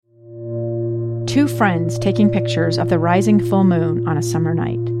Two friends taking pictures of the rising full moon on a summer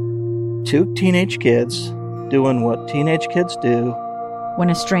night. Two teenage kids doing what teenage kids do. When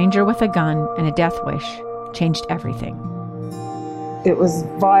a stranger with a gun and a death wish changed everything. It was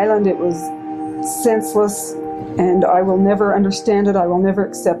violent, it was senseless, and I will never understand it, I will never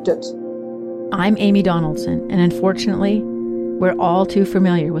accept it. I'm Amy Donaldson, and unfortunately, we're all too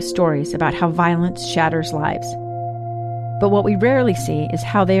familiar with stories about how violence shatters lives. But what we rarely see is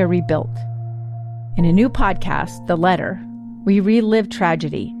how they are rebuilt. In a new podcast, The Letter, we relive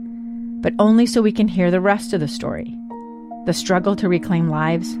tragedy, but only so we can hear the rest of the story. The struggle to reclaim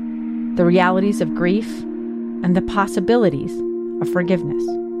lives, the realities of grief, and the possibilities of forgiveness.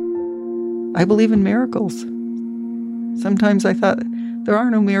 I believe in miracles. Sometimes I thought, there are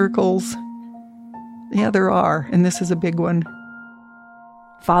no miracles. Yeah, there are, and this is a big one.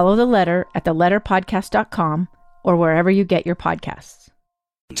 Follow The Letter at theletterpodcast.com or wherever you get your podcasts.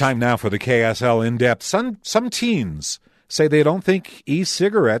 Time now for the KSL In-Depth. Some teens say they don't think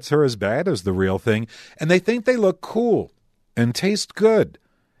e-cigarettes are as bad as the real thing, and they think they look cool and taste good.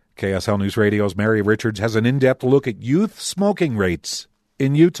 KSL News Radio's Mary Richards has an in-depth look at youth smoking rates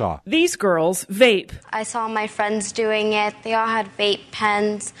in Utah. These girls vape. I saw my friends doing it. They all had vape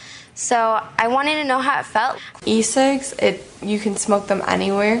pens. So I wanted to know how it felt. E-cigs, you can smoke them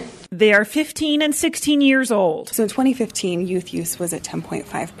anywhere. They are 15 and 16 years old. So in 2015, youth use was at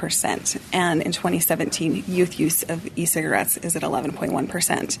 10.5%, and in 2017, youth use of e-cigarettes is at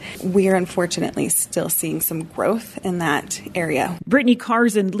 11.1%. We are unfortunately still seeing some growth in that area. Brittany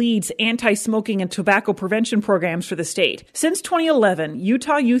Carson leads anti-smoking and tobacco prevention programs for the state. Since 2011,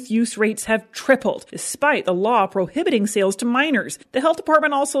 Utah youth use rates have tripled, despite the law prohibiting sales to minors. The health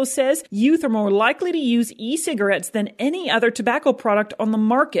department also says youth are more likely to use e-cigarettes than any other tobacco product on the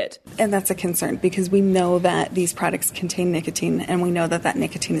market. And that's a concern because we know that these products contain nicotine, and we know that that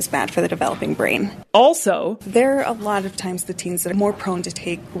nicotine is bad for the developing brain. Also, there are a lot of times the teens that are more prone to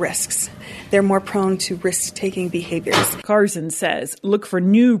take risks. They're more prone to risk-taking behaviors. Carson says look for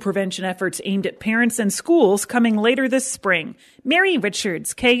new prevention efforts aimed at parents and schools coming later this spring. Mary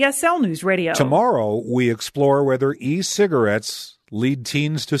Richards, KSL News Radio. Tomorrow, we explore whether e-cigarettes lead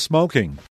teens to smoking.